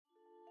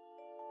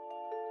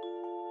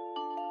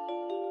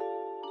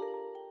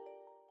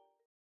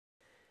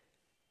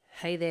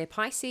Hey there,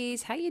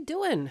 Pisces. How you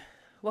doing?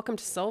 Welcome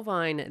to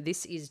Soulvine.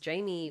 This is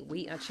Jamie.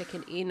 We are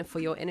checking in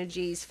for your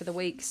energies for the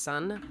week,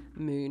 Sun,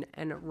 Moon,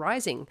 and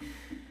Rising.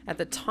 At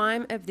the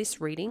time of this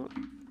reading,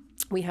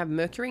 we have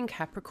Mercury in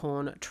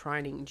Capricorn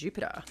trining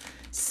Jupiter.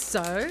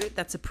 So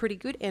that's a pretty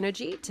good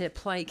energy to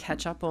play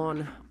catch up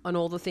on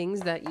all the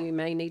things that you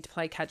may need to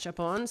play catch up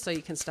on, so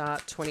you can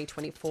start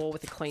 2024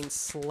 with a clean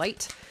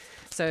slate.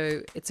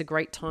 So it's a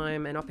great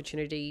time and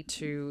opportunity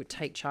to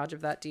take charge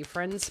of that, dear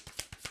friends.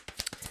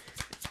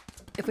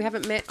 If we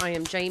haven't met, I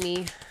am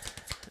Jamie,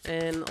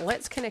 and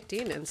let's connect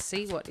in and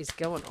see what is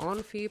going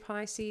on for you,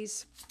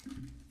 Pisces.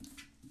 I'm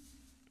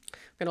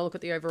going to look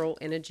at the overall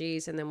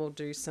energies, and then we'll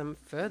do some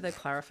further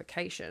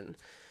clarification.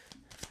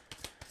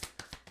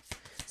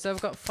 So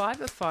I've got 5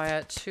 of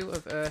fire, 2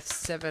 of earth,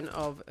 7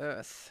 of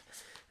earth.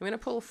 I'm going to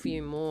pull a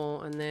few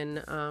more, and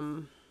then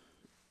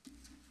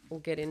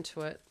we'll get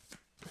into it.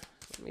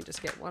 Let me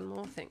just get one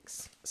more.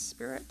 Thanks,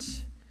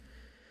 Spirit.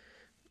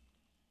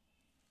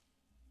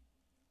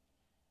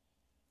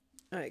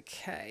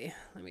 Okay,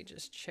 let me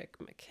just check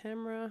my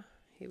camera.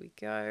 Here we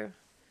go.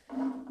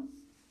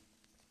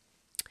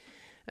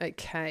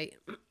 Okay.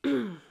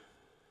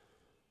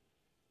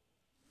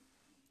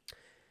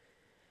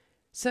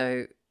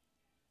 So,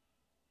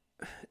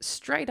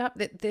 straight up,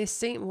 that there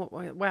seem,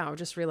 wow, I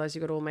just realized you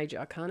got all major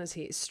arcanas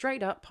here.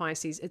 Straight up,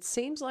 Pisces, it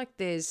seems like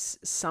there's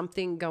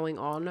something going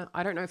on.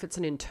 I don't know if it's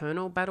an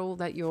internal battle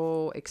that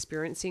you're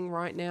experiencing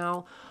right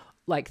now,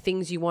 like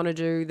things you want to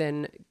do,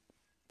 then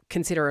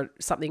consider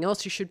something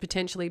else you should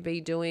potentially be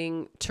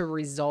doing to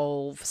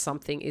resolve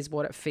something, is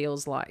what it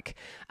feels like.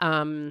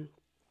 There's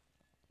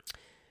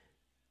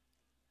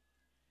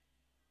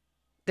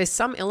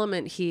some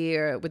element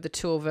here with the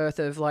 2 of earth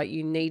of like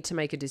you need to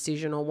make a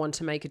decision or want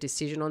to make a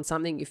decision on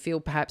something. You feel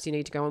perhaps you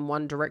need to go in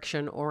one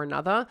direction or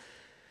another.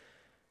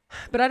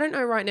 But I don't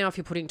know right now if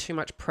you're putting too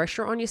much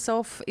pressure on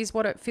yourself, is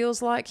what it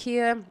feels like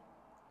here.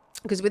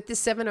 Because with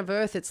this 7 of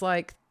earth, it's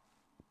like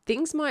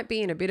things might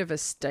be in a bit of a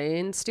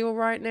standstill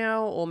right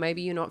now, or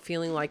maybe you're not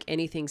feeling like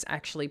anything's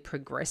actually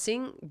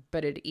progressing,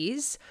 but it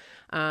is.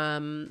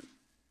 And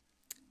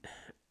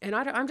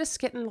I'm just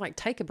getting like,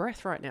 take a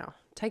breath right now.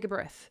 Take a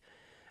breath.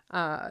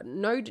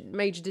 No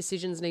major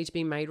decisions need to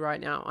be made right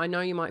now. I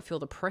know you might feel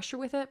the pressure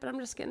with it, but I'm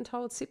just getting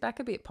told, sit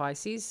back a bit,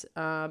 Pisces.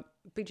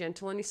 Be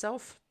gentle on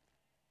yourself.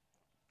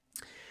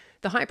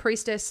 The High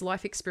Priestess,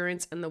 life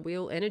experience, and the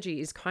Wheel energy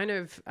is kind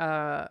of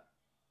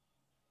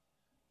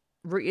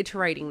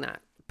reiterating that.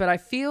 But I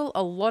feel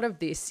a lot of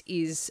this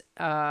is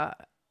a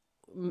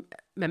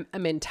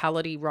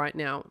mentality right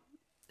now.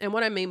 And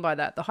what I mean by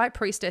that, the High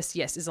Priestess,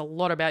 yes, is a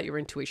lot about your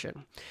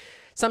intuition.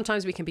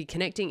 Sometimes we can be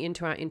connecting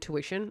into our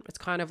intuition. It's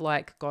kind of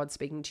like God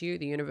speaking to you,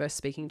 the universe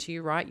speaking to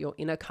you, right? Your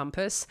inner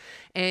compass.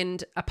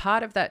 And a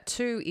part of that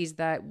too is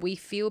that we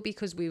feel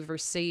because we've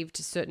received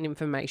certain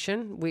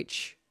information,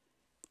 which,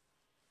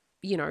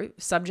 you know,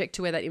 subject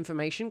to where that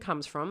information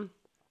comes from,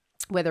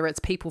 whether it's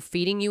people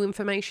feeding you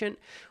information,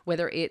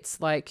 whether it's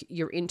like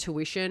your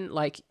intuition,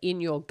 like in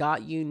your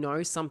gut, you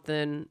know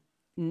something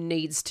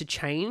needs to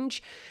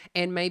change.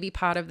 And maybe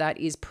part of that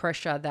is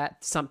pressure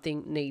that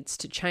something needs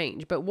to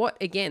change. But what,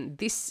 again,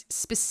 this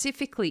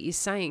specifically is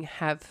saying,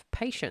 have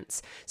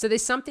patience. So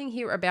there's something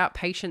here about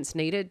patience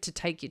needed, to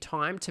take your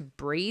time, to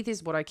breathe,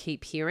 is what I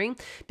keep hearing,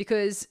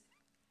 because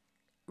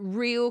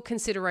real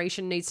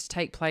consideration needs to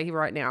take place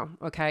right now,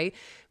 okay?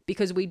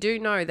 Because we do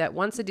know that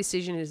once a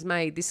decision is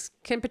made, this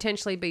can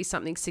potentially be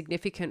something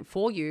significant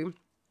for you.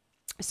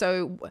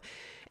 So,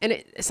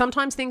 and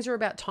sometimes things are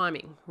about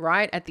timing,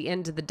 right? At the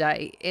end of the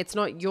day, it's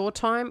not your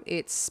time,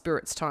 it's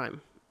Spirit's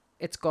time.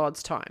 It's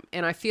God's time.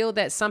 And I feel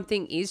that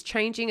something is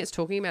changing. It's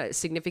talking about a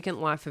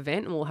significant life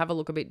event, and we'll have a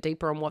look a bit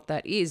deeper on what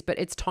that is. But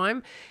it's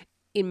time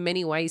in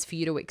many ways for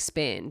you to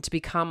expand, to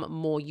become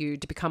more you,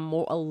 to become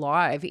more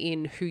alive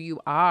in who you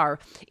are,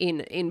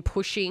 in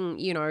pushing,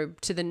 you know,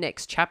 to the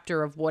next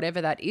chapter of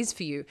whatever that is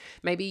for you.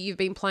 Maybe you've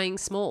been playing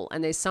small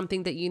and there's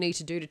something that you need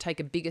to do to take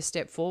a bigger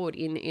step forward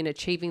in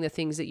achieving the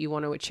things that you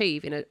want to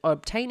achieve, in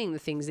obtaining the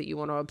things that you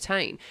want to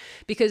obtain.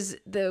 Because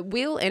the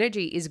Wheel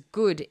energy is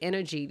good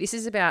energy. This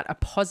is about a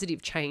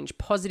positive change,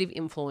 positive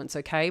influence,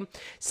 okay?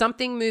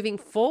 Something moving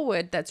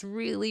forward that's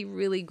really,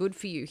 really good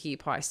for you here,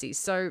 Pisces.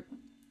 So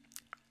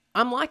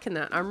I'm liking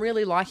that. I'm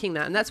really liking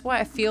that. And that's why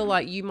I feel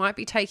like you might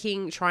be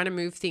trying to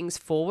move things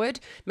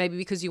forward, maybe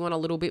because you want a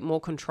little bit more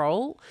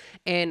control,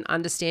 and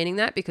understanding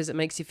that because it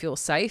makes you feel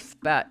safe.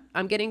 But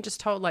I'm getting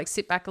just told, like,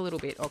 sit back a little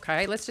bit,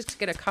 okay? Let's just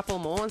get a couple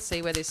more and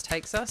see where this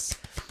takes us.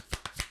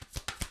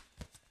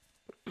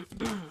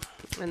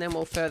 And then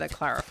we'll further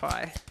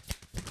clarify.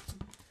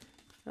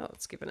 Oh,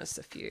 it's given us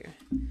a few.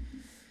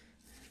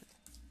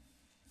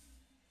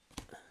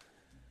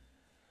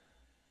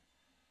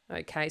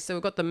 Okay, so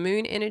we've got the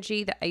Moon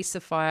energy, the Ace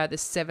of Fire, the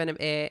 7 of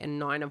Air, and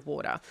 9 of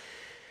Water.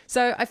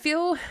 So I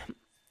feel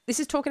this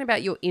is talking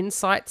about your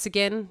insights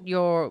again,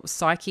 your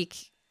psychic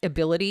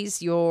abilities,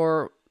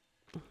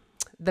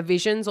 the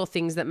visions or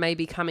things that may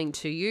be coming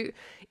to you.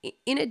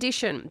 In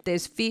addition,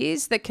 there's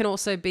fears that can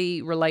also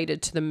be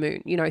related to the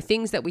moon. You know,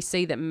 things that we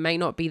see that may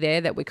not be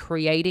there, that we're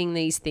creating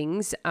these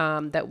things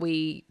that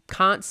we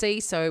can't see.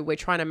 So we're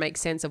trying to make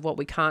sense of what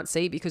we can't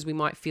see because we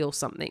might feel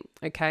something.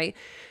 Okay.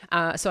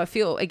 So I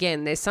feel,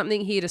 again, there's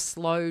something here to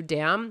slow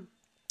down.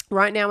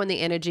 Right now in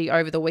the energy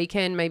over the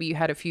weekend, maybe you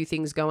had a few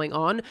things going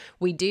on.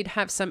 We did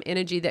have some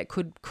energy that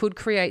could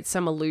create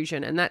some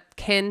illusion, and that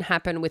can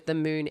happen with the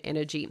moon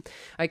energy.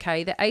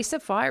 Okay, the Ace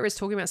of Fire is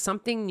talking about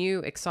something new,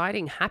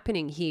 exciting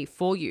happening here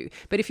for you.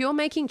 But if you're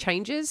making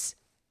changes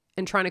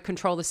and trying to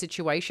control the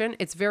situation,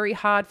 it's very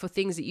hard for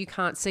things that you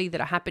can't see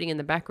that are happening in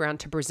the background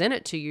to present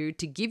it to you,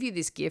 to give you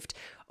this gift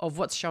of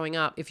what's showing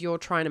up. If you're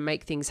trying to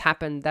make things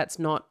happen, that's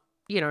not,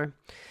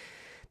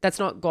 that's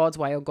not God's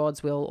way or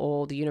God's will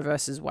or the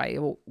universe's way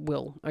or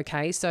will.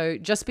 Okay. So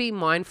just be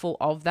mindful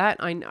of that.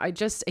 I'm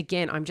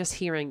just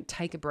hearing,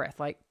 take a breath,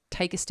 like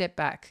take a step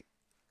back.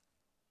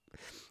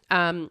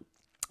 The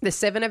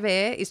Seven of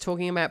Air is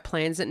talking about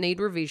plans that need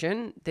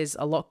revision. There's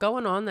a lot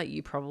going on that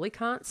you probably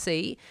can't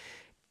see,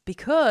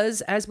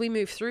 because as we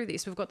move through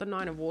this, we've got the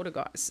Nine of Water,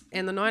 guys.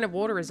 And the Nine of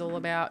Water is all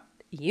about,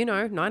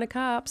 Nine of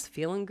Cups,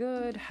 feeling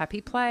good,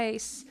 happy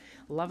place,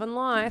 love and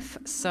life.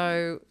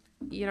 So,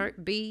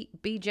 be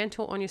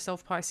gentle on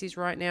yourself, Pisces,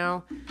 right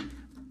now.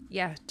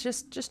 Yeah,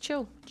 just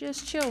chill.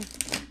 Just chill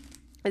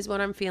is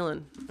what I'm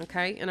feeling,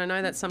 okay? And I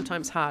know that's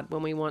sometimes hard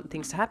when we want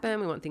things to happen.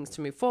 We want things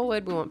to move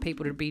forward. We want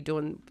people to be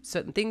doing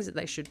certain things that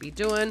they should be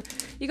doing.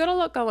 You got a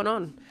lot going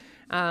on,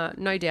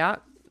 no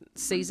doubt.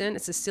 Season,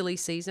 it's a silly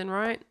season,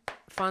 right?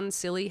 Fun,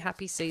 silly,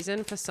 happy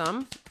season for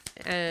some.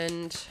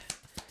 And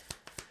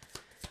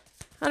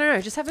I don't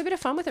know, just have a bit of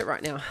fun with it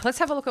right now. Let's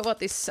have a look at what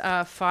this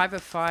Five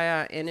of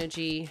Fire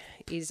energy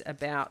is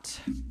about.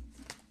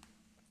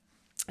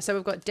 So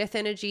we've got Death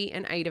energy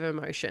and Eight of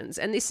Emotions.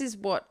 And this is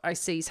what I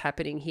see is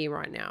happening here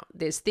right now.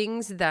 There's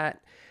things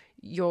that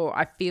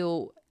I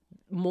feel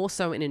more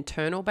so an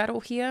internal battle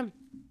here.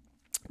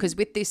 Because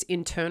with this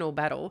internal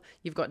battle,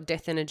 you've got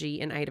Death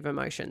energy and Eight of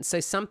Emotions. So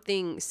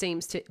something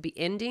seems to be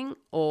ending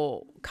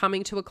or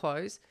coming to a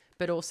close,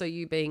 but also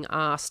you being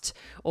asked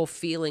or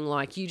feeling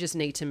like you just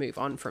need to move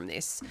on from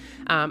this.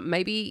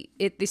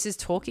 This is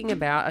talking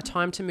about a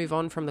time to move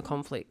on from the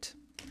conflict.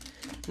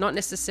 Not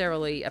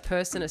necessarily a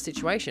person, a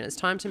situation. It's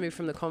time to move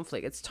from the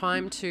conflict. It's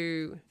time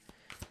to,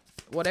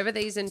 whatever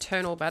these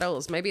internal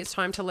battles, maybe it's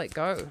time to let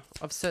go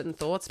of certain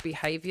thoughts,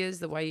 behaviors,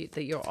 the way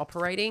that you're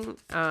operating.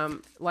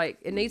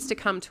 It needs to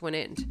come to an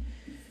end.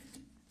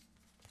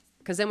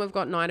 Because then we've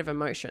got Nine of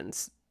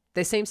Emotions.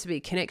 There seems to be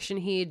connection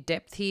here,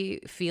 depth here,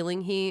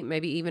 feeling here,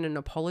 maybe even an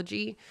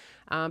apology.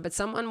 But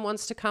someone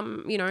wants to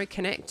come,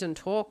 connect and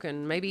talk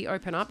and maybe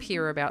open up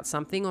here about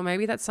something, or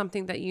maybe that's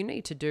something that you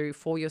need to do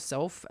for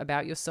yourself,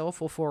 about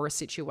yourself, or for a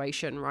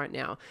situation right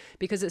now.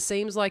 Because it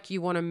seems like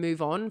you want to move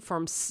on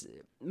from,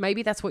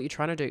 maybe that's what you're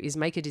trying to do, is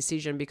make a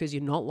decision because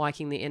you're not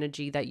liking the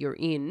energy that you're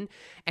in.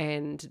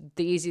 And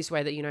the easiest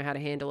way that you know how to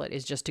handle it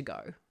is just to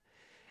go.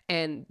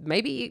 And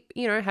maybe,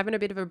 having a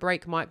bit of a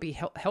break might be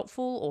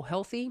helpful or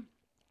healthy.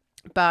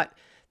 But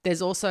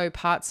there's also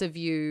parts of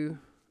you,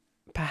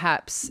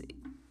 perhaps,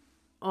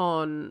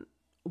 on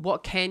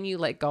what can you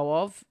let go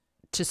of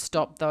to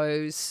stop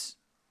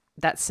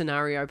that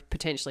scenario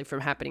potentially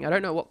from happening. I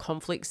don't know what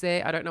conflicts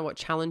there. I don't know what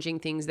challenging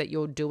things that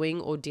you're doing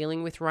or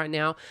dealing with right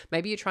now.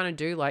 Maybe you're trying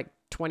to do like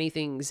 20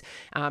 things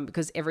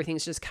because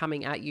everything's just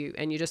coming at you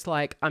and you're just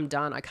like, I'm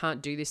done. I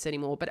can't do this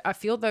anymore. But I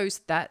feel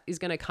that is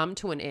going to come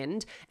to an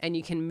end and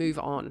you can move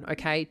on,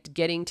 okay?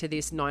 Getting to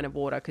this Nine of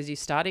Water, because you're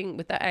starting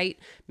with the 8,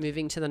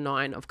 moving to the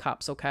 9 of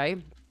Cups, okay?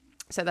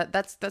 So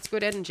that's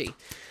good energy.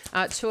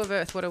 Two of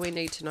Earth, what do we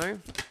need to know?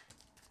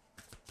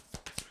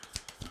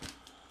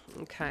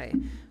 Okay,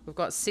 we've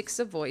got 6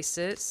 of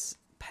Voices,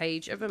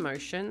 Page of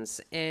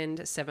Emotions,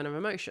 and 7 of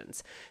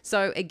Emotions.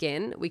 So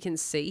again, we can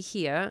see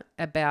here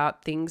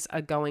about things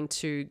are going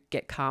to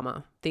get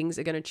calmer. Things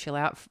are going to chill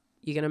out.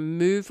 You're going to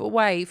move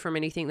away from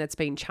anything that's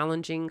been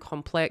challenging,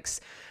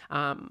 complex.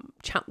 I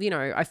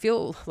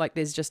feel like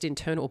there's just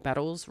internal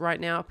battles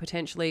right now,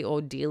 potentially,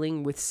 or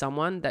dealing with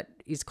someone that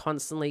is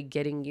constantly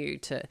getting you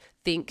to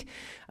think,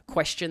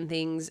 question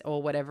things,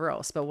 or whatever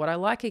else. But what I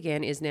like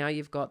again is now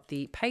you've got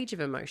the Page of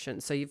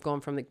Emotions. So you've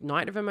gone from the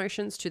Knight of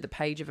Emotions to the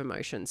Page of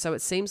Emotions. So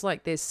it seems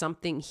like there's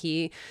something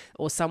here,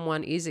 or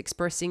someone is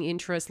expressing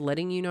interest,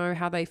 letting you know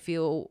how they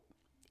feel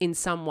in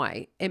some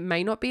way. It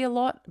may not be a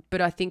lot,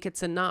 but I think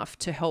it's enough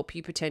to help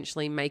you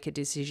potentially make a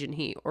decision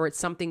here, or it's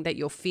something that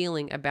you're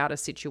feeling about a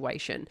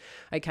situation,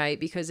 okay?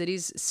 Because it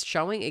is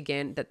showing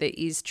again that there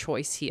is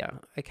choice here,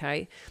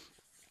 okay?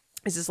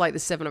 This is like the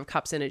 7 of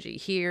Cups energy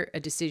here, a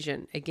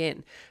decision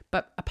again.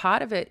 But a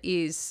part of it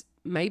is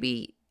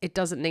maybe it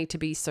doesn't need to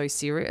be so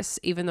serious,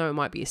 even though it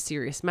might be a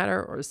serious matter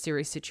or a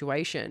serious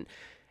situation.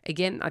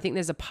 Again, I think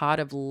there's a part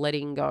of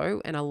letting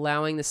go and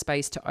allowing the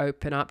space to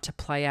open up, to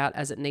play out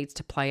as it needs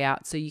to play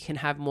out, so you can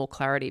have more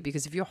clarity.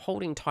 Because if you're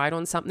holding tight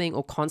on something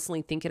or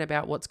constantly thinking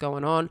about what's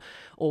going on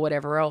or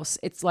whatever else,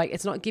 it's like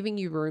it's not giving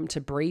you room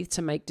to breathe,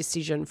 to make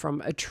decision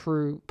from a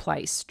true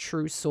place,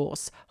 true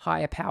source,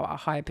 higher power,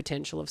 higher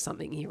potential of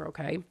something here,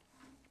 okay?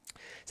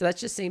 So that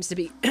just seems to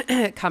be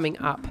coming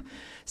up.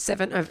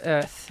 7 of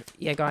Earth.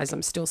 Yeah, guys,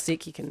 I'm still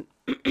sick. You can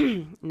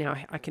now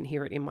I can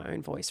hear it in my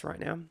own voice right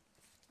now.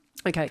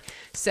 Okay,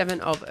 7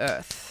 of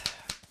Earth.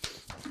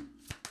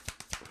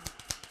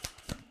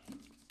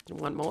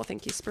 One more,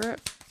 thank you, Spirit.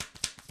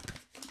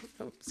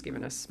 Oh, it's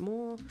giving us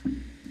more.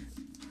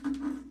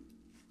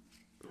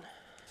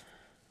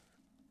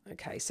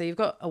 Okay, so you've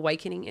got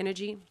awakening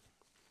energy.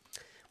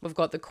 We've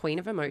got the Queen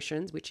of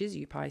Emotions, which is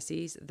you,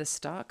 Pisces, the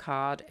Star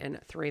card, and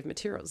 3 of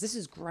Materials. This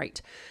is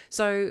great.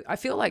 So I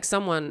feel like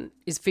someone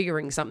is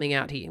figuring something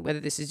out here,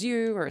 whether this is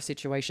you or a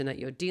situation that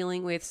you're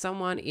dealing with.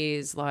 Someone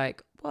is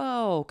like,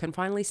 whoa, can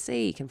finally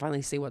see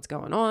what's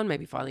going on,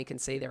 maybe finally can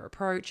see their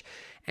approach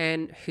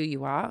and who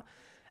you are,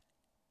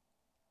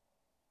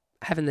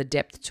 having the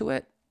depth to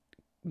it,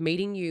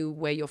 meeting you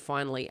where you're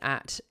finally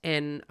at.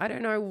 And I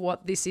don't know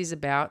what this is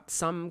about,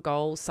 some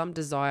goal, some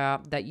desire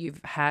that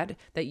you've had,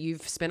 that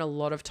you've spent a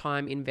lot of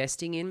time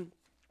investing in.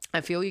 I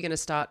feel you're going to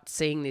start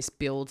seeing this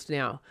build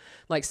now.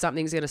 Like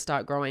something's going to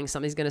start growing.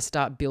 Something's going to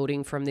start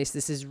building from this.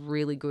 This is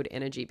really good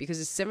energy, because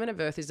the 7 of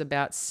Earth is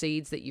about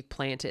seeds that you've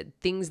planted,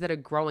 things that are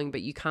growing,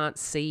 but you can't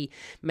see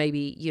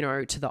maybe, you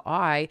know, to the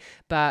eye,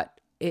 but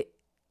it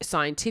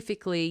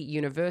scientifically,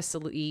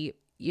 universally,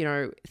 you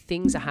know,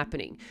 things are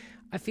happening.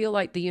 I feel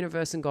like the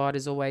universe and God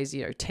is always,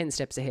 you know, 10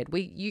 steps ahead.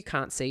 You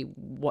can't see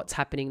what's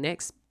happening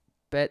next,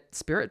 but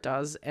Spirit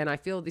does. And I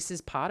feel this is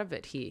part of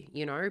it here,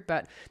 you know,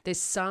 but there's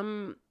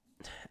some,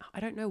 I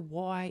don't know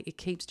why it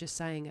keeps just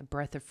saying a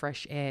breath of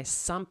fresh air.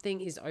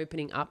 Something is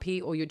opening up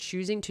here, or you're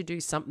choosing to do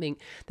something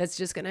that's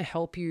just going to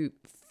help you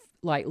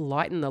like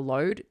lighten the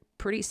load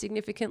pretty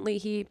significantly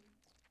here,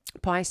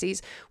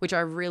 Pisces, which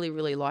I really,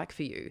 really like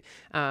for you.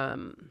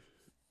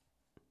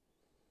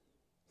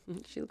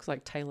 She looks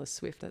like Taylor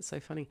Swift. That's so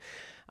funny.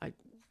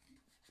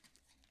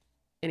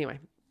 Anyway,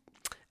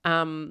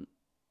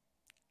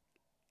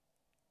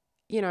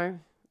 you know,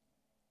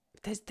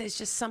 there's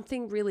just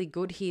something really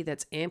good here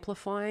that's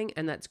amplifying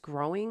and that's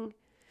growing.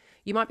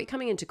 You might be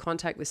coming into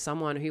contact with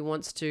someone who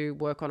wants to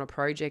work on a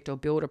project or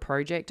build a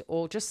project,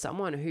 or just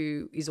someone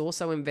who is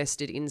also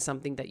invested in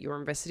something that you're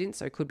invested in.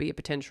 So it could be a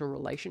potential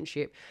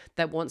relationship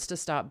that wants to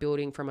start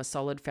building from a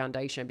solid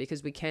foundation,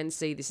 because we can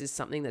see this is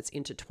something that's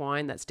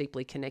intertwined, that's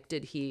deeply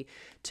connected here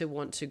to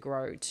want to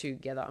grow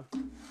together.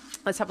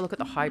 Let's have a look at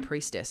the High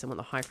Priestess and what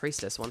the High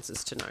Priestess wants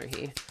us to know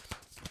here.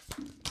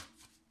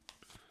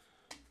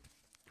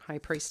 High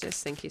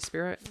Priestess, thank you,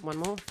 Spirit. One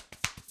more.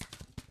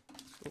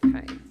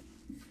 Okay.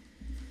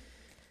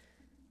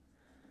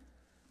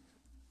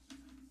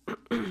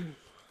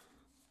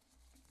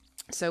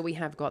 So we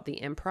have got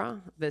the Emperor,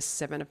 the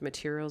 7 of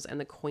Materials, and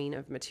the Queen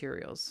of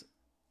Materials.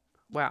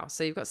 Wow.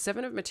 So you've got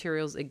 7 of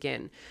Materials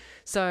again.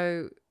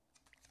 So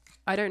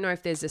I don't know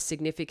if there's a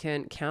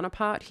significant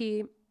counterpart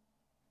here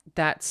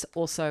that's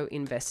also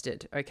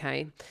invested,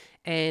 okay?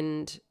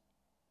 And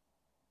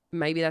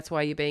maybe that's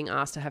why you're being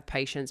asked to have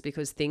patience,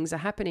 because things are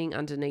happening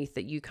underneath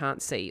that you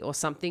can't see, or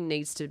something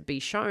needs to be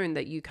shown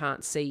that you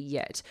can't see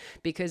yet,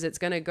 because it's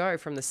going to go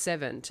from the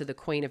 7 to the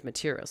Queen of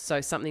Materials. So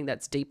something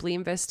that's deeply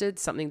invested,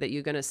 something that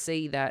you're going to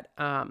see that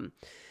I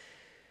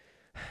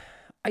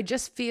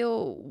just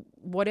feel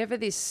whatever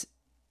this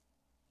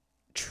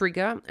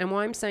trigger, and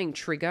why I'm saying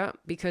trigger,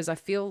 because I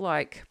feel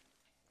like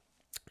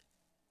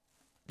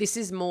this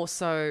is more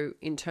so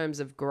in terms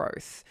of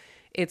growth.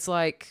 It's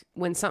like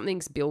when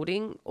something's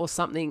building or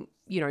something,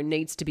 you know,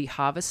 needs to be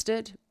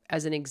harvested,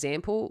 as an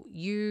example,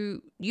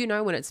 you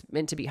know when it's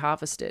meant to be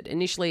harvested.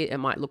 Initially, it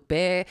might look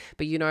bare,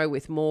 but you know,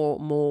 with more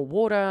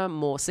water,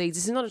 more seeds.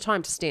 This is not a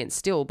time to stand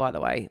still, by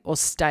the way, or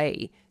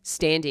stay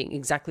standing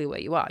exactly where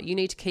you are. You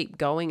need to keep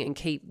going and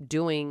keep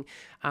doing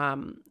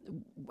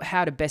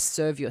how to best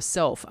serve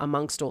yourself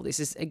amongst all this.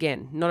 Is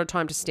again not a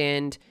time to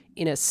stand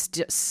in a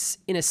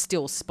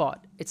still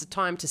spot. It's a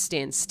time to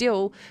stand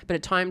still, but a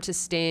time to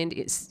stand.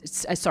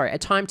 A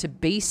time to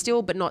be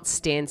still, but not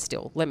stand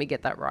still. Let me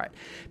get that right,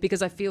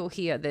 because I feel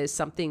here there's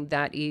something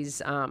that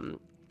is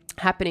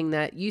happening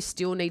that you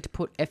still need to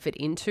put effort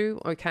into,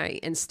 okay,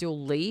 and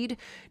still lead,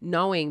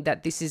 knowing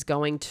that this is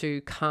going to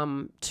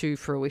come to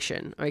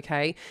fruition,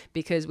 okay,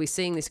 because we're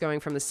seeing this going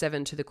from the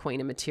 7 to the Queen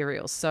of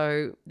Materials.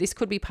 So this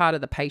could be part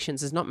of the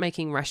patience, is not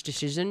making rash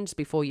decisions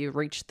before you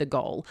reach the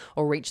goal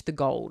or reach the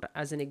gold,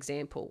 as an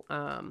example.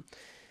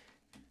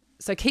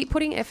 So keep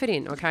putting effort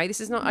in, okay?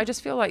 This is not, I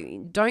just feel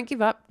like don't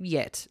give up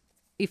yet.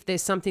 If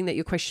there's something that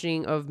you're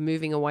questioning of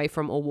moving away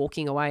from or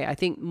walking away, I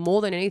think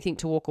more than anything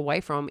to walk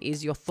away from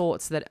is your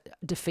thoughts, that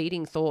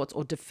defeating thoughts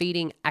or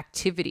defeating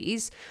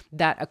activities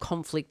that are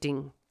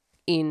conflicting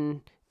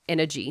in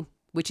energy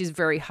which is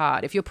very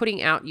hard. If you're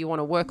putting out, you want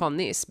to work on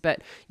this,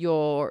 but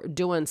you're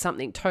doing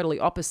something totally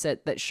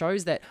opposite that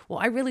shows that, well,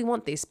 I really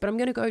want this, but I'm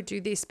going to go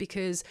do this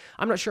because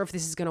I'm not sure if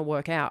this is going to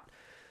work out.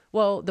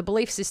 Well, the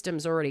belief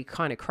system's already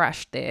kind of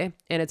crashed there,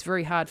 and it's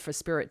very hard for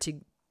spirit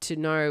to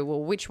know,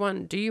 well, which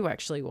one do you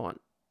actually want?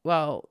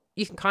 Well,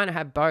 you can kind of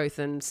have both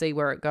and see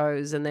where it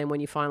goes. And then when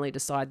you finally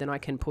decide, then I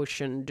can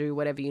push and do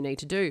whatever you need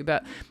to do.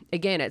 But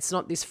again, it's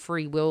not this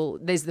free will.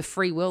 There's the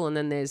free will, and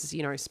then there's,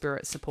 you know,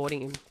 spirit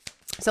supporting you.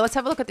 So let's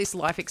have a look at this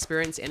life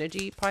experience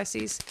energy,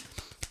 Pisces.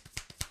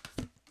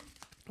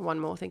 One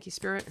more. Thank you,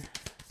 Spirit.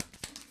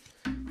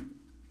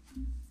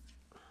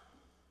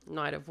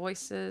 Knight of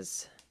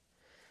Voices,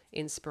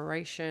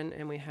 inspiration,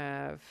 and we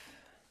have,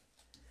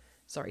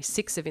 sorry,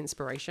 6 of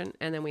inspiration,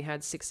 and then we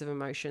had 6 of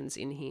emotions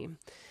in here.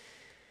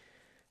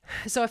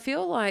 So I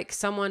feel like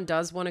someone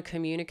does want to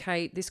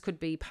communicate. This could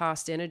be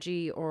past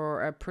energy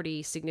or a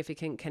pretty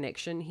significant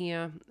connection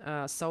here,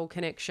 soul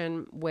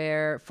connection,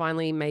 where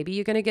finally maybe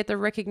you're going to get the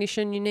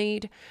recognition you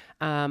need,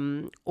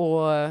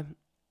 or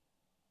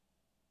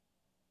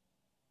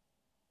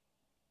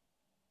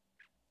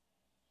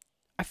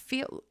I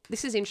feel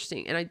this is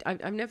interesting, and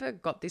I've never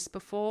got this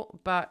before,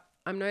 but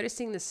I'm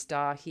noticing the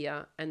star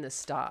here and the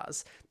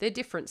stars. They're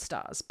different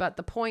stars, but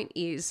the point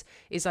is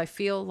I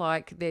feel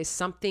like there's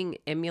something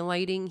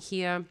emulating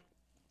here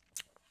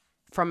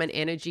from an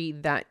energy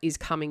that is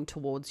coming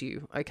towards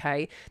you,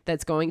 okay?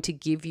 That's going to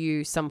give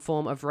you some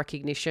form of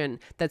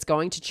recognition, that's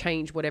going to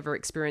change whatever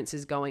experience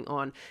is going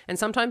on. And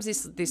sometimes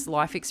this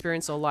life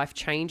experience or life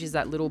change is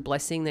that little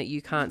blessing that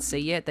you can't see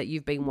yet, that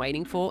you've been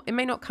waiting for. It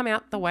may not come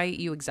out the way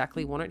you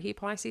exactly want it here,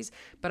 Pisces,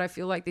 but I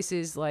feel like this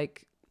is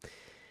like,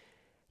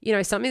 you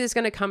know, something that's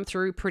going to come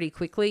through pretty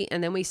quickly.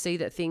 And then we see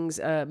that things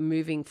are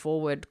moving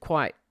forward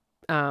quite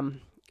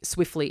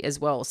swiftly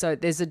as well. So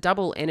there's a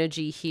double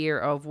energy here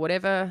of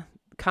whatever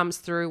comes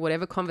through,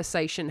 whatever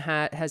conversation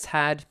has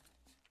had,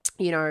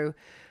 you know,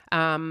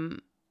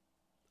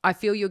 I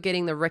feel you're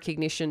getting the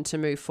recognition to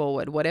move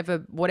forward.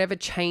 Whatever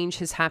change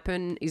has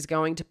happened is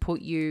going to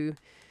put you,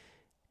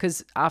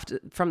 because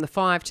after from the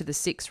 5 to the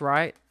 6,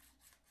 right?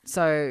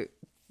 So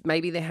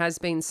maybe there has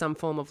been some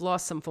form of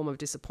loss, some form of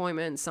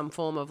disappointment, some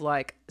form of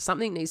like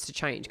something needs to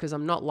change because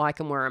I'm not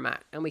liking where I'm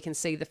at. And we can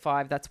see the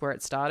 5, that's where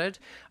it started,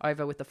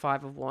 over with the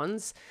 5 of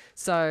Wands.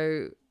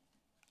 So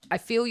I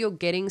feel you're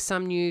getting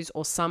some news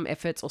or some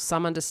efforts or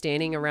some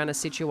understanding around a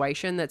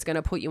situation that's going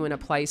to put you in a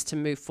place to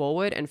move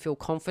forward and feel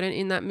confident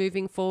in that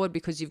moving forward,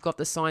 because you've got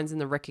the signs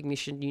and the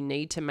recognition you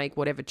need to make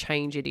whatever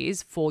change it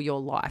is for your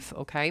life,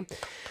 okay?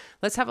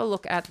 Let's have a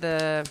look at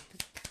the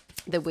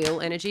wheel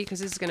energy,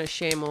 because this is going to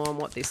share more on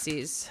what this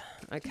is.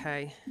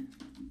 Okay.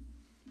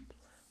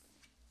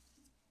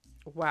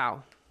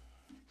 Wow.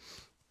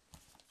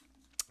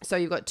 So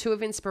you've got 2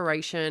 of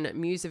inspiration,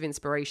 muse of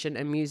inspiration,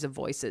 and muse of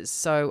voices.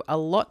 So a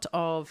lot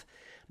of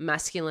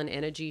masculine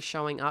energy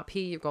showing up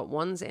here. You've got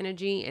Wands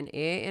energy and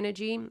air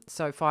energy.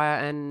 So fire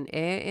and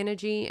air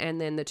energy. And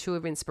then the 2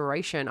 of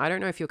inspiration. I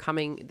don't know if you're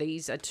coming,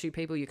 these are 2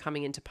 people you're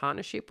coming into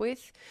partnership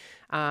with,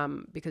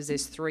 because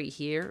there's 3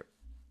 here.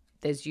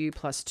 There's you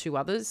plus 2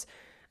 others.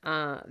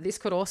 This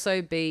could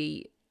also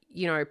be,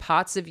 you know,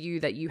 parts of you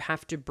that you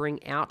have to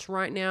bring out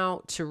right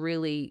now to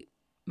really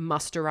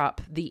muster up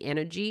the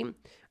energy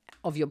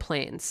of your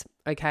plans,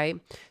 okay?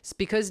 It's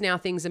because now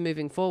things are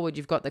moving forward.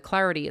 You've got the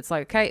clarity. It's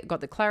like, okay, got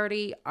the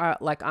clarity.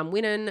 Like I'm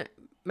winning.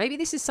 Maybe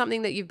this is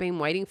something that you've been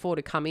waiting for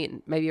to come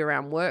in, maybe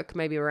around work,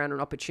 maybe around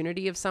an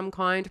opportunity of some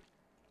kind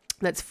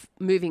that's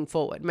moving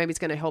forward. Maybe it's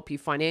going to help you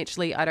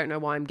financially. I don't know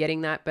why I'm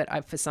getting that,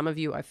 but for some of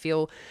you, I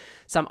feel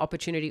some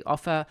opportunity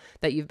offer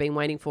that you've been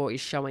waiting for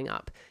is showing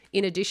up.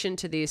 In addition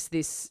to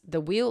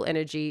the wheel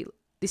energy,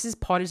 this is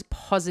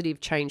positive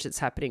change that's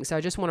happening. So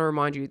I just want to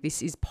remind you,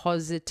 this is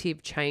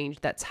positive change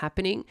that's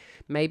happening.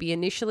 Maybe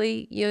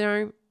initially, you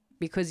know,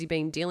 because you've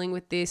been dealing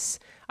with this,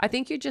 I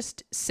think you're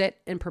just set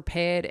and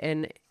prepared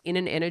and in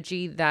an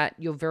energy that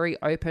you're very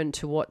open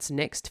to what's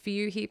next for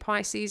you here,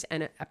 Pisces.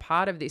 And a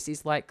part of this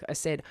is, like I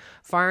said,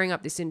 firing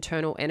up this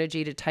internal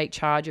energy to take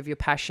charge of your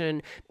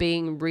passion,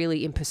 being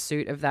really in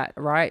pursuit of that,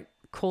 right?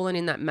 Calling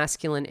in that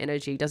masculine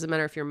energy. Doesn't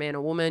matter if you're a man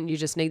or woman, you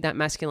just need that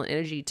masculine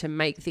energy to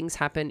make things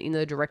happen in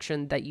the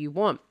direction that you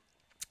want.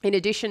 In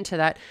addition to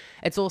that,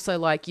 it's also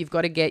like you've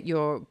got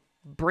to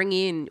bring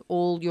in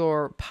all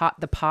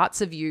the parts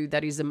of you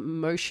that is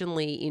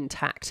emotionally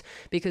intact,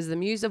 because the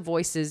muse of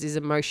voices is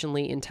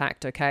emotionally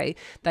intact, okay?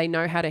 They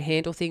know how to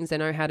handle things. They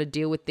know how to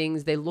deal with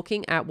things. They're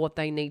looking at what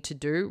they need to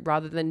do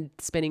rather than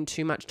spending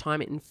too much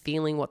time in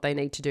feeling what they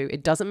need to do.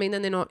 It doesn't mean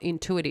that they're not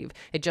intuitive.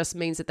 It just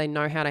means that they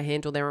know how to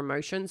handle their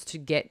emotions to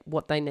get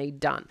what they need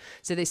done.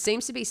 So there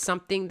seems to be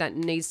something that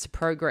needs to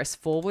progress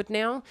forward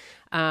now.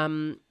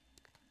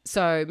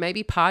 So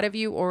maybe part of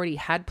you already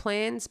had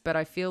plans, but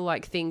I feel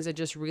like things are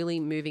just really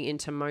moving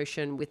into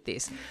motion with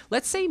this.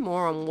 Let's see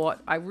more on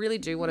what, I really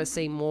do want to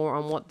see more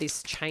on what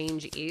this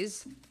change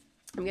is.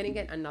 I'm going to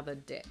get another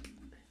deck.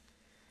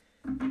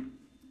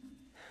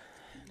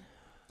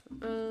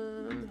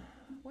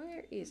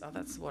 Where is, oh,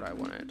 that's what I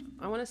wanted.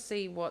 I want to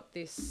see what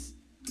this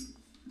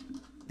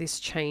this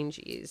change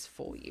is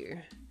for you.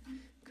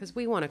 Because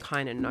we want to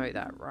kind of know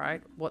that, right?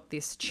 What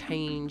this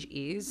change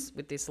is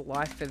with this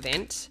life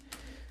event,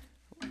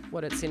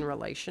 what it's in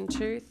relation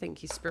to.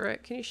 Thank you,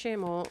 Spirit. Can you share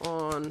more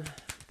on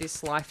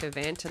this life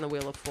event and the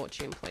Wheel of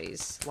Fortune,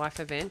 please? Life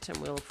event and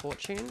Wheel of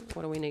Fortune.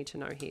 What do we need to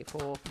know here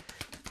for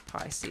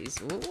Pisces?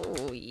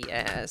 Oh,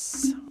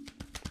 yes.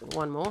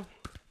 One more.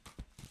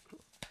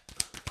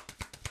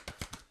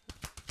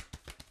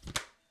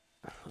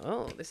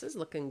 Oh, this is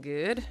looking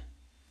good.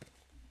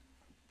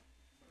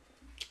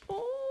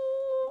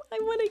 I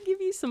want to give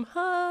you some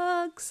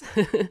hugs.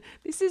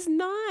 This is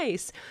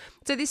nice.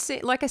 So this,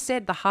 like I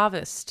said, the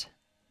harvest,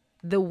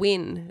 the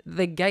win,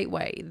 the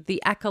gateway,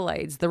 the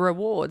accolades, the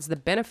rewards, the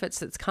benefits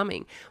that's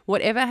coming.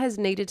 Whatever has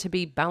needed to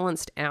be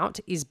balanced out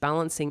is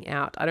balancing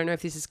out. I don't know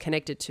if this is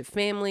connected to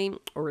family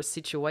or a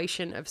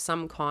situation of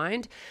some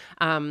kind,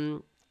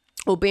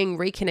 or being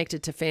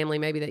reconnected to family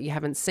maybe that you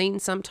haven't seen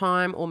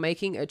sometime, or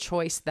making a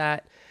choice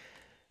that,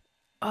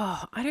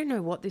 oh, I don't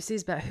know what this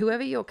is, but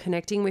whoever you're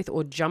connecting with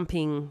or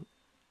jumping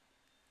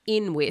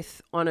in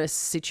with on a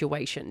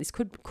situation. This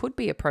could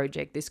be a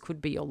project. This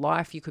could be your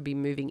life. You could be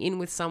moving in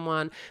with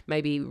someone,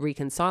 maybe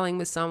reconciling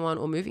with someone,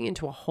 or moving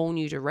into a whole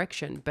new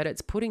direction, but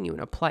it's putting you in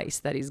a place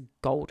that is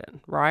golden,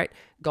 right?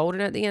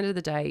 Golden at the end of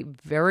the day,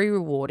 very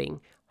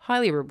rewarding,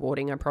 highly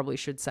rewarding, I probably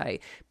should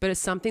say, but it's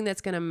something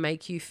that's going to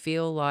make you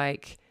feel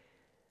like,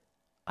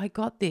 I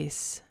got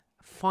this.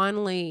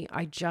 Finally,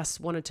 I just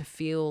wanted to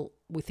feel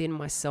within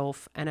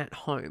myself and at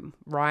home,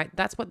 right?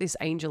 That's what this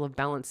angel of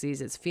balance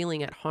is. It's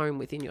feeling at home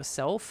within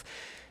yourself,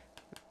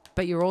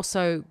 but you're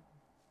also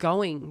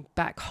going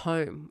back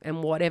home,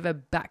 and whatever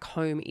back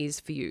home is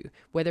for you,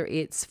 whether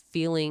it's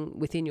feeling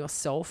within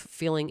yourself,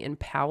 feeling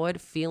empowered,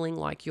 feeling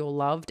like you're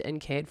loved and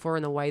cared for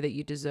in the way that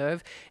you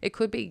deserve. It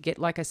could be,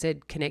 like I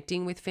said,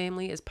 connecting with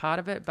family as part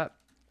of it, but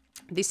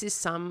this is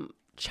some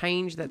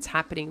change that's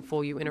happening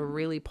for you in a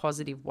really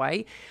positive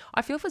way.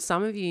 I feel for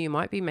some of you, you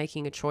might be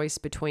making a choice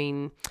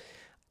between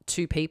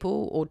two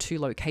people or two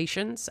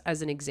locations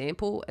as an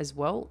example as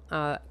well.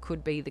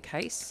 Could be the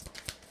case.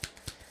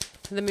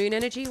 The moon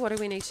energy, what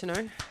do we need to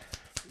know?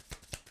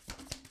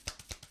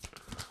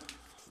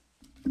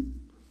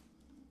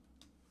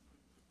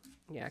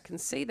 Yeah, I can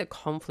see the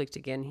conflict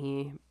again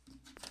here,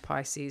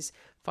 Pisces.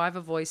 5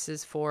 of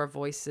voices, 4 of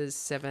voices,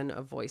 7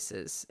 of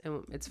voices.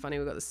 And it's funny,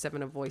 we've got the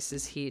 7 of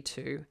voices here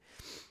too.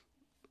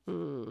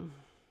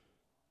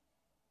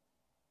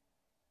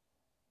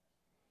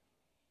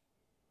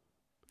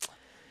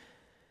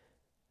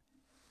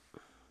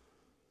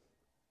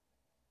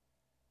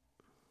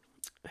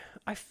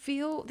 I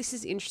feel this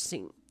is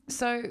interesting.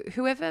 So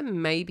whoever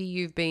maybe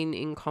you've been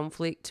in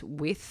conflict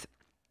with,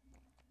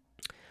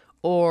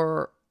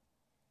 or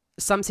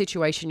some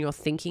situation you're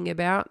thinking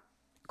about,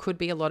 could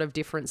be a lot of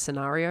different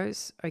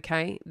scenarios,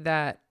 okay,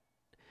 that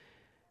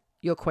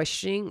you're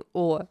questioning.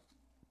 Or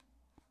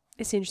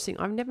it's interesting,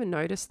 I've never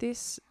noticed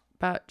this,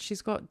 but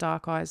she's got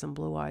dark eyes and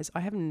blue eyes.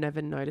 I have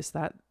never noticed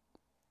that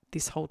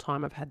this whole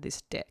time I've had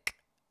this deck.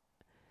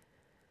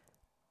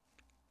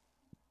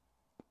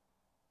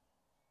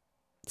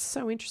 It's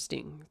so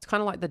interesting. It's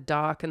kind of like the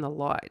dark and the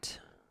light,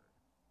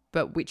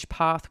 but which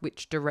path,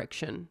 which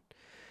direction,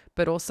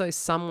 but also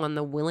someone,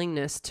 the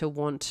willingness to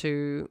want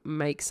to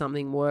make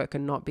something work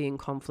and not be in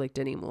conflict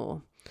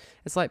anymore.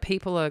 It's like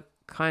people are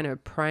kind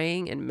of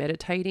praying and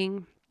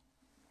meditating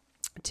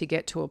to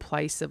get to a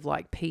place of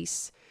like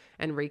peace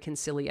and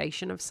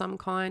reconciliation of some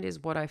kind is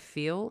what I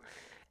feel.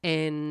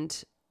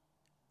 And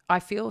I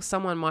feel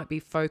someone might be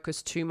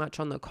focused too much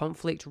on the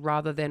conflict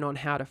rather than on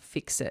how to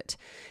fix it.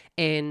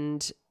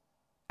 And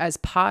as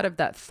part of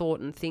that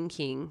thought and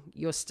thinking,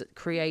 you're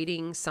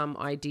creating some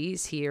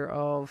ideas here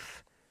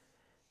of,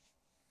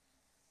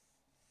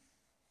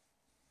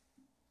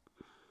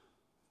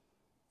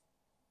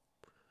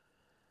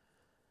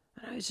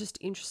 I don't know, it's just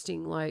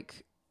interesting.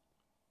 Like,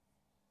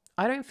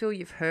 I don't feel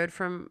you've heard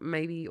from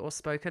maybe or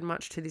spoken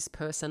much to this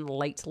person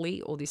lately,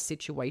 or this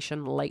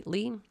situation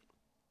lately.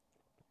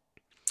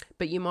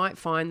 But you might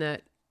find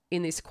that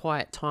in this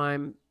quiet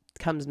time,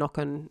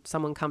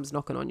 someone comes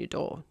knocking on your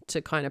door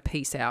to kind of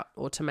peace out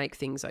or to make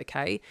things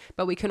okay.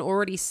 But we can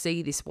already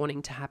see this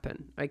wanting to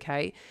happen,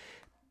 okay?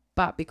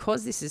 But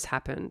because this has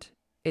happened,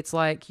 it's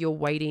like you're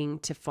waiting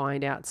to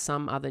find out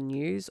some other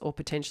news, or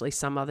potentially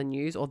some other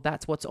news, or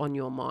that's what's on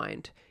your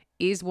mind.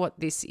 Is what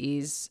this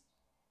is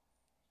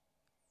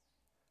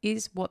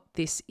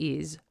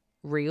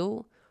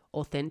real,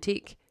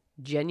 authentic,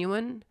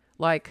 genuine?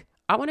 Like,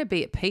 I want to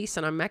be at peace,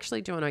 and I'm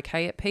actually doing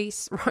okay at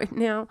peace right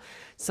now.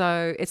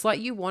 So it's like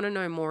you want to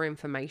know more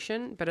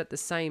information, but at the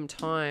same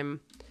time,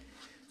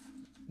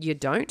 you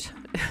don't.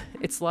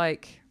 It's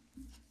like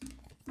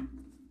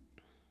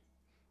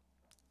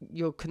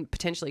you're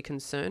potentially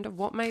concerned of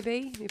what may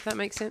be, if that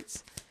makes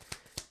sense.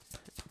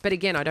 But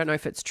again, I don't know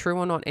if it's true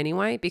or not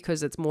anyway,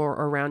 because it's more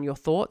around your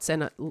thoughts.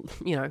 And,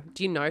 you know,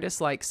 do you notice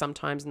like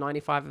sometimes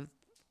 95%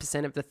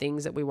 of the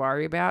things that we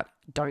worry about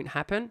don't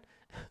happen?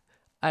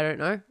 I don't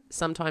know.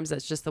 Sometimes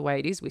that's just the way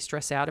it is. We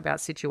stress out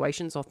about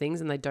situations or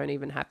things and they don't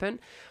even happen,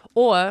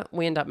 or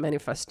we end up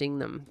manifesting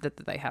them that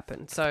they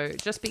happen. So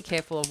just be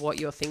careful of what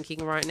you're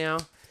thinking right now,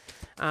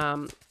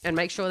 and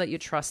make sure that you're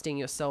trusting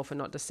yourself and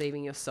not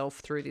deceiving yourself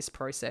through this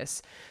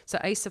process. So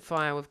Ace of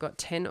Fire, we've got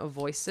 10 of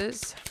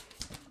Voices,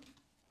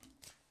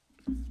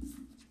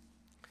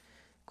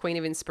 Queen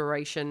of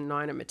Inspiration,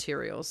 9 of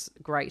Materials.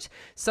 Great.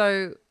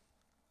 So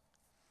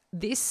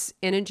this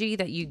energy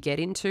that you get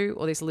into,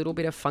 or this little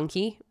bit of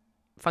funky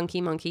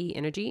monkey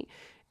energy,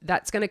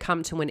 that's going to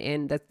come to an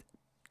end. That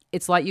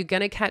it's like you're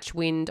going to catch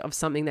wind of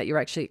something that you're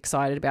actually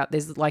excited about.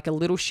 There's like a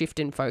little shift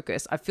in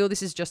focus. I feel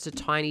this is just a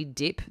tiny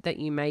dip that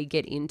you may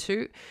get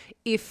into.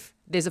 If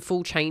there's a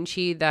full change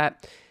here,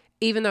 that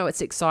even though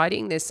it's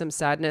exciting, there's some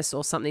sadness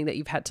or something that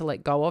you've had to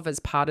let go of as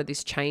part of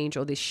this change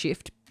or this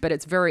shift.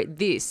 But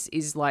this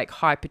is like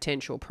high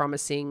potential,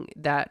 promising,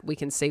 that we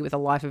can see with a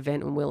life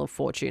event and Wheel of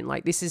Fortune.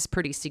 Like, this is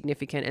pretty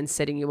significant and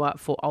setting you up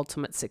for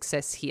ultimate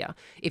success here,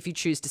 if you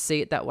choose to see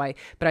it that way.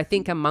 But I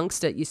think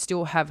amongst it, you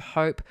still have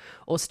hope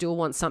or still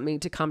want something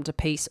to come to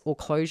peace or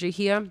closure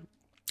here.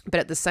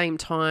 But at the same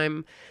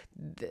time,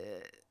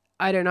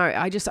 I don't know.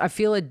 I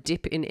feel a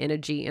dip in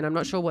energy, and I'm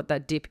not sure what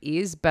that dip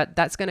is, but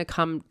that's going to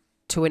come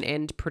to an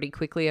end pretty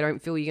quickly. I don't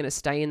feel you're going to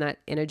stay in that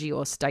energy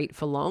or state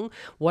for long.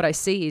 What I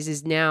see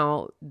is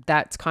now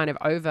that's kind of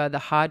over. The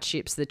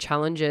hardships, the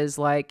challenges,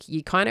 like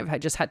you kind of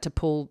just had to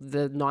pull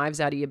the knives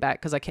out of your back,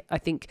 because I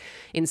think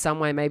in some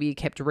way maybe you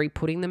kept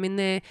re-putting them in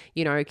there,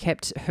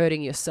 kept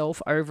hurting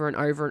yourself over and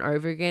over and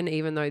over again.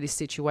 Even though this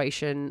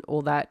situation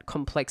or that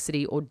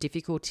complexity or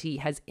difficulty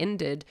has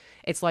ended,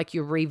 it's like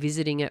you're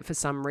revisiting it for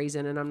some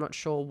reason, and I'm not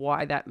sure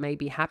why that may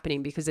be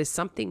happening, because there's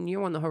something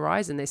new on the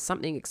horizon. There's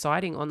something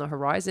exciting on the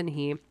horizon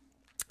here.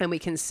 And we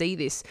can see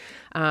this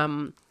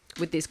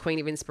with this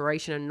Queen of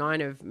Inspiration and 9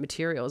 of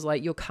Materials.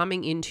 Like, you're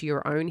coming into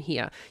your own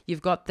here.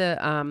 You've got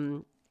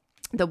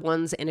the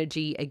Wands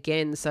energy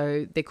again,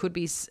 so there could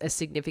be a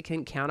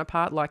significant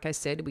counterpart. Like I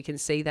said, we can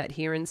see that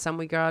here in some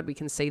regard. We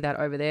can see that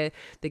over there,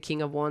 the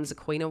King of Wands, the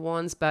Queen of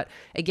Wands. But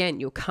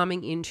again, you're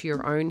coming into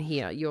your own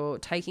here. You're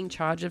taking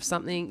charge of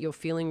something. You're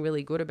feeling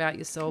really good about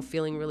yourself,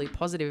 feeling really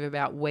positive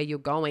about where you're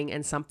going,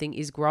 and something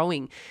is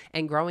growing,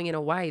 and growing in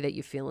a way that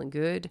you're feeling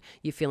good,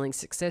 you're feeling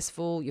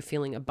successful, you're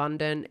feeling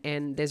abundant,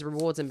 and there's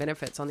rewards and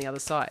benefits on the other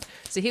side.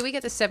 So here we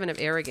get the 7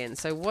 of Air again.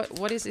 So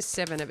what is this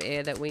 7 of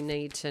Air that we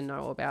need to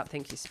know about?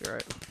 Thank you, Spirit.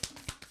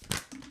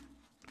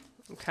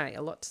 Okay,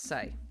 a lot to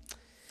say.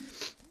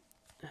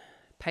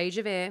 Page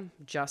of Air,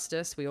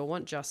 justice. We all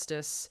want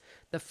justice.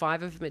 The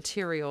 5 of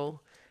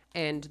Material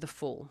and the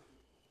Fool.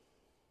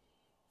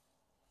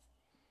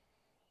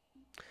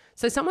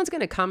 So someone's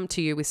going to come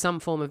to you with some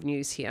form of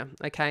news here,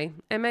 okay?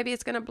 And maybe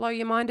it's going to blow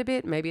your mind a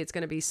bit. Maybe it's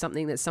going to be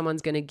something that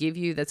someone's going to give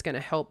you that's going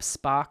to help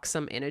spark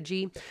some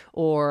energy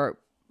or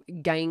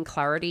gain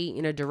clarity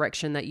in a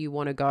direction that you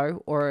want to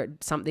go, or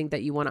something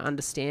that you want to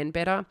understand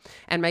better.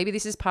 And maybe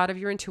this is part of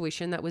your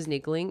intuition that was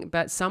niggling,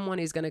 but someone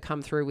is going to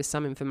come through with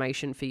some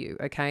information for you,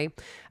 okay?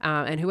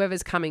 And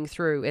whoever's coming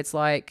through, it's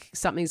like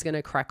something's going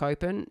to crack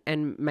open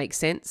and make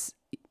sense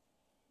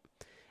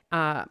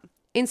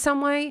in some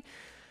way.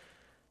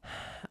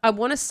 I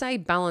want to say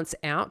balance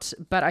out,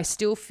 but I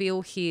still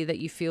feel here that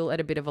you feel at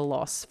a bit of a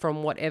loss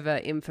from whatever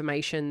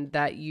information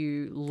that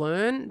you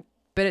learn,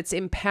 but it's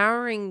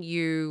empowering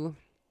you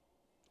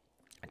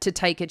to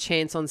take a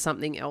chance on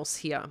something else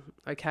here,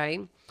 okay?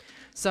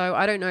 So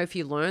I don't know if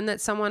you learn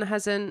that someone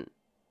hasn't,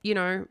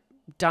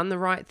 done the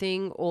right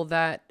thing, or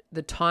that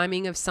the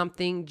timing of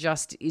something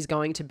just is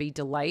going to be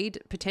delayed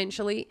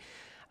potentially,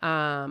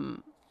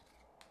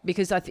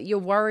 because I think you're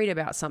worried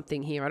about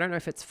something here. I don't know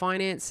if it's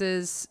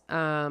finances,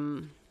 or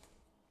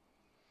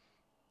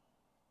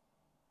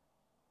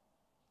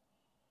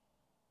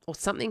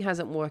something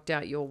hasn't worked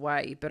out your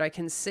way, but I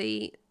can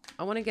see,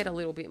 I want to get a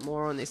little bit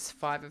more on this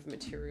 5 of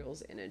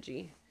Materials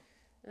energy.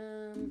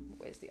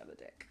 Where's the other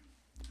deck?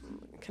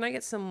 Can I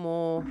get some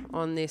more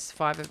on this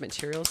 5 of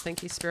Materials?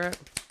 Thank you, Spirit.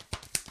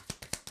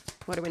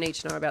 What do we need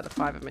to know about the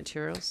 5 of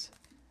Materials?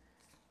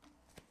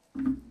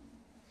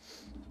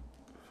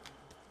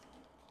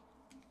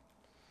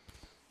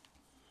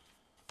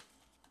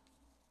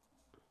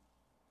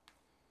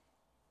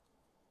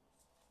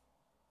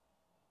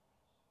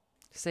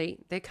 See,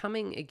 they're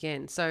coming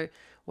again. So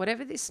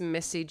whatever this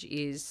message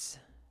is,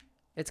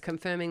 it's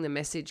confirming the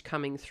message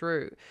coming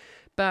through.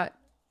 But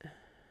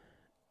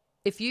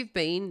if you've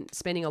been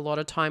spending a lot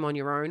of time on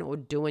your own or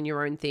doing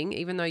your own thing,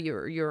 even though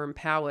you're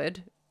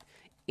empowered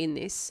in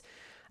this,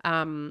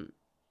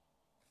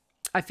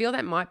 I feel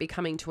that might be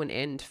coming to an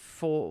end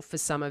for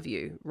some of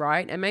you,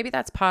 right? And maybe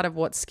that's part of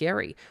what's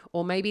scary.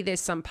 Or maybe there's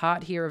some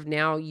part here of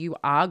now you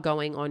are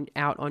going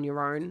out on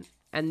your own,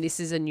 and this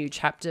is a new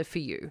chapter for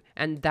you.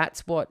 And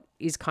that's what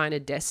is kind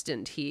of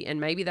destined here. And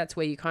maybe that's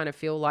where you kind of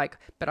feel like,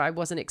 but I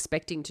wasn't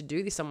expecting to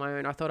do this on my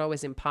own. I thought I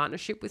was in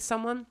partnership with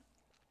someone.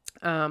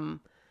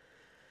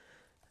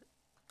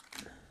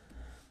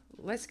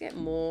 Let's get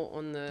more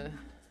on the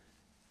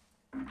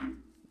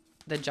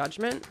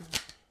Judgment.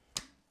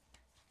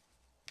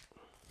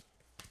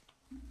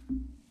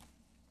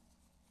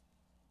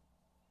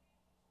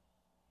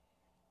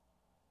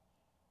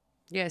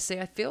 Yeah, see,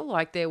 I feel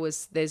like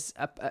there's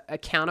a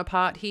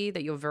counterpart here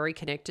that you're very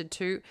connected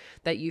to,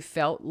 that you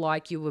felt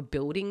like you were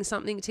building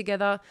something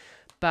together,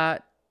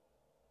 but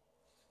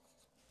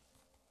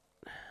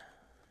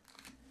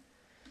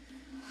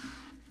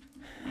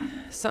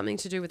something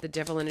to do with the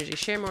devil energy.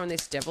 Share more on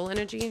this devil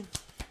energy.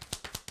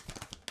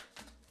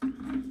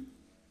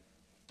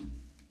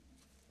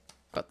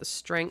 Got the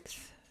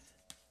strength,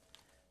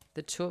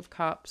 the Two of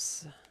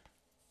Cups,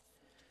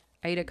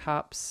 Eight of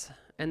Cups,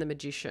 and the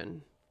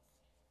Magician.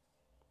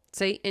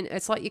 See, and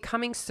it's like you're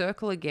coming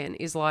circle again,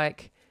 is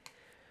like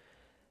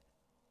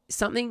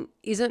something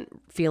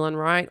isn't feeling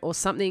right, or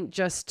something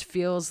just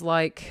feels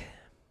like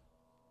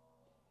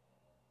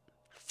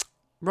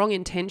wrong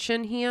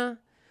intention here.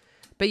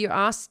 But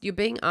you're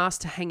being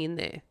asked to hang in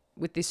there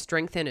with this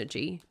strength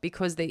energy,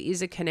 because there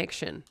is a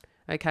connection,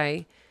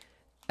 okay?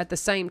 At the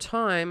same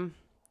time,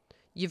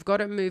 you've got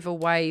to move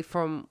away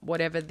from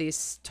whatever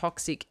this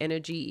toxic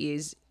energy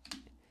is.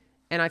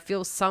 And I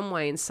feel some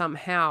way and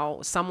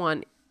somehow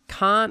someone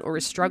can't or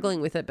is struggling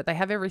with it, but they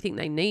have everything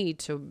they need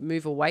to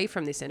move away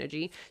from this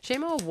energy. Share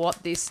more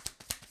what this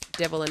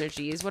devil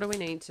energy is. What do we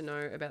need to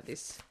know about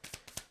this?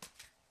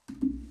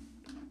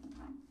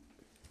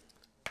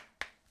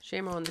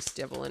 Share more on this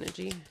devil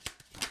energy.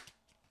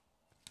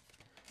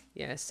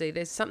 Yeah, see,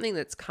 there's something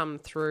that's come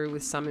through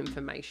with some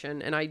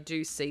information, and I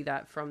do see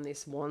that from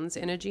this Wands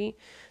energy.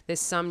 There's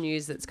some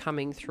news that's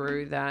coming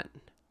through that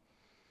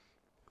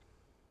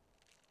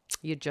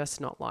you're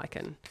just not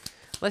liking.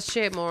 Let's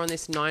share more on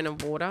this Nine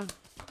of Water.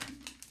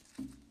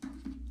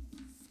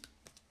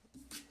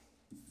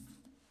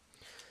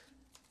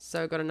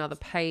 So got another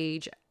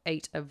page,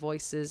 Eight of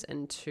Voices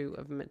and Two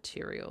of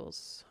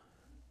Materials.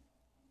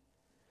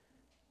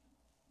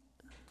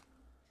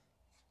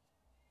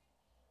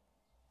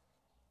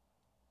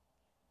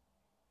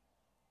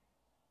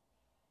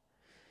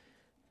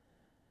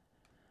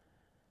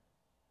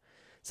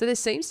 So there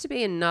seems to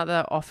be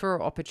another offer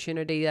or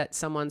opportunity that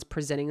someone's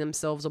presenting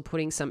themselves or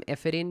putting some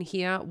effort in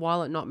here.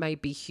 While it not may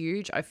be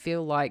huge, I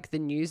feel like the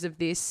news of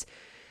this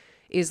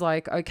is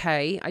like,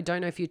 okay, I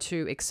don't know if you're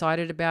too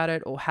excited about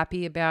it or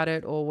happy about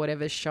it or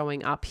whatever's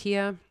showing up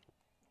here.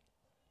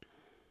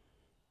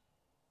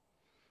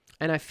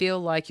 And I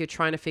feel like you're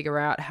trying to figure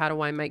out, how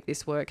do I make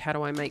this work? How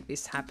do I make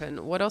this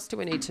happen? What else do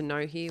we need to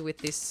know here with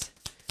this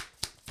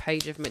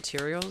Page of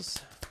Materials?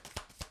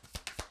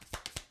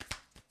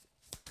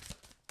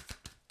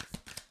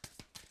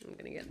 I'm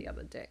going to get the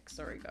other deck.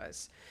 Sorry,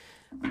 guys.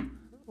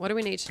 What do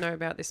we need to know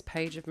about this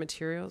Page of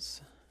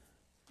Materials?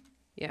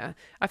 Yeah,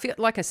 I feel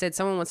like I said,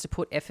 someone wants to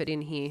put effort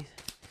in here,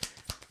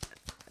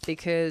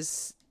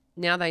 because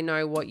now they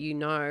know what you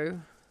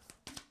know.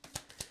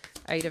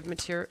 Eight of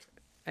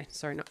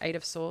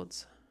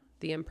Swords,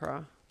 the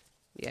Emperor.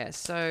 Yeah,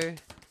 so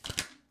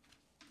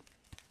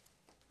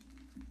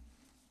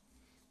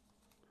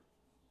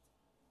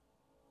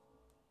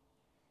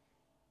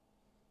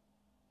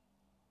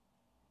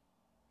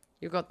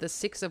you've got the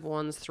Six of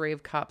Wands, Three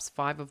of Cups,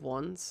 Five of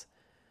Wands.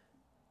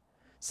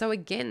 So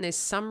again, there's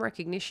some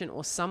recognition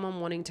or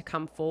someone wanting to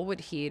come forward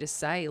here to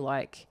say,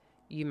 like,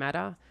 you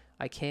matter,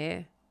 I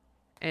care,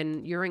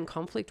 and you're in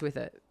conflict with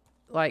it.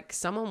 Like,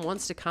 someone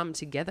wants to come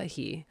together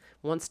here,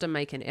 wants to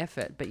make an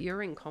effort, but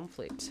you're in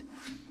conflict.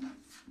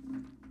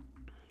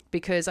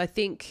 Because I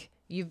think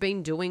you've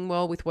been doing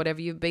well with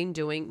whatever you've been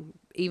doing,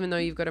 even though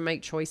you've got to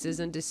make choices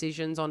and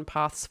decisions on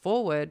paths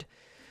forward.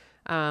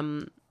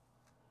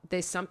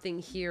 There's something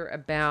here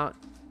about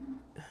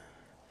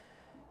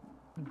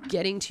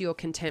getting to your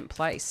content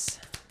place.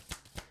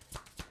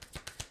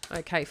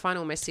 Okay,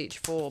 final message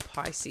for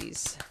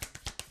Pisces.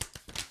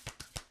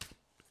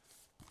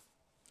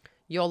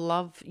 You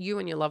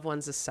and your loved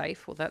ones are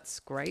safe. Well, that's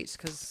great,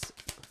 because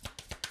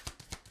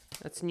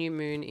that's new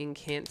moon in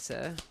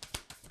Cancer.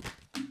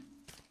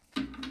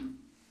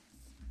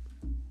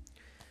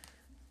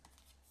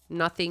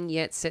 Nothing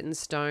yet set in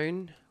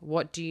stone.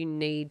 What do you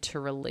need to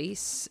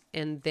release?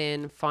 And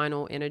then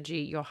final energy,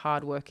 your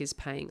hard work is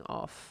paying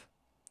off.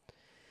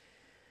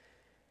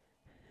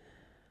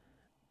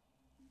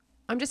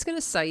 I'm just going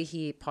to say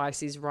here,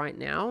 Pisces, right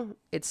now,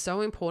 it's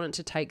so important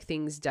to take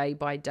things day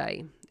by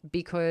day,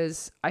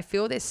 because I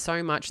feel there's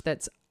so much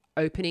that's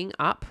opening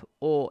up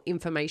or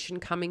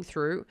information coming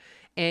through,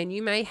 and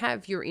you may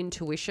have your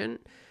intuition,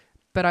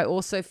 but I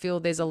also feel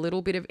there's a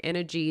little bit of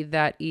energy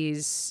that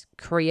is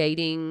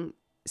creating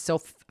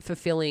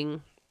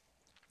self-fulfilling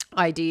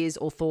ideas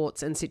or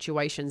thoughts and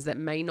situations that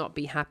may not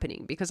be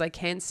happening, because I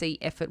can see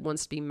effort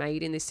wants to be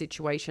made in this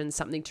situation,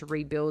 something to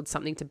rebuild,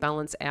 something to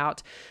balance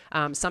out,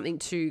 something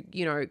to,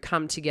 you know,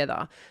 come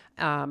together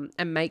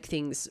and make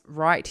things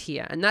right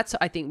here. And that's,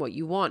 I think, what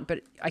you want.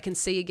 But I can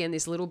see again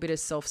this little bit of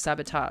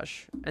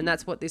self-sabotage, and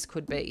that's what this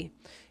could be,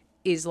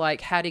 is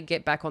like how to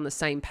get back on the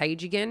same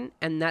page again.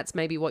 And that's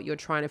maybe what you're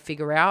trying to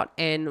figure out,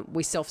 and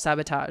we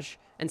self-sabotage.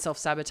 and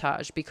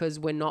self-sabotage because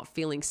we're not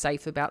feeling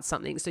safe about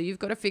something. So you've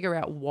got to figure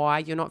out why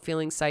you're not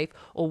feeling safe,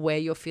 or where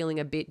you're feeling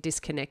a bit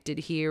disconnected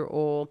here,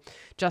 or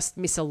just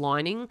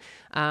misaligning.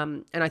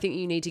 And I think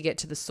you need to get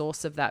to the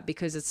source of that,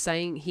 because it's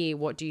saying here,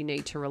 what do you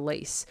need to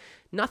release?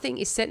 Nothing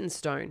is set in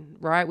stone,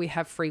 right? We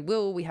have free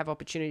will. We have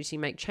opportunity to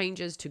make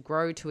changes, to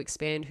grow, to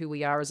expand who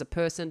we are as a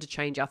person, to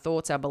change our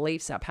thoughts, our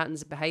beliefs, our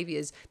patterns of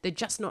behaviors. They're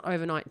just not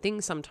overnight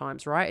things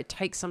sometimes, right? It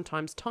takes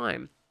sometimes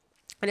time.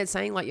 And it's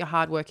saying like your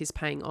hard work is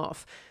paying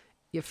off.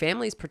 Your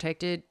family's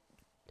protected.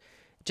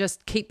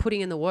 Just keep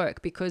putting in the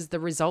work, because the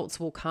results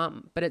will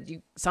come. But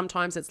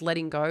sometimes it's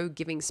letting go,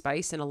 giving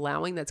space, and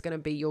allowing. That's going to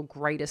be your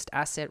greatest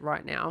asset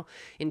right now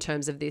in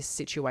terms of this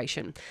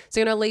situation.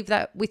 So I'm going to leave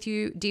that with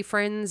you, dear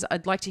friends.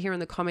 I'd like to hear in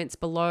the comments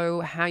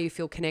below how you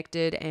feel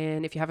connected.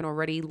 And if you haven't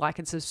already, like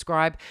and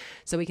subscribe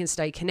so we can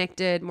stay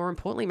connected. More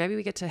importantly, maybe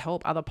we get to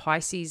help other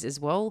Pisces as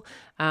well.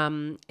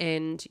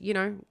 And, you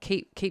know,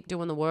 keep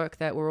doing the work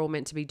that we're all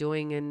meant to be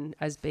doing, and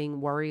as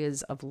being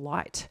warriors of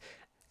light.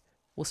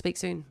 We'll speak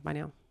soon. Bye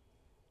now.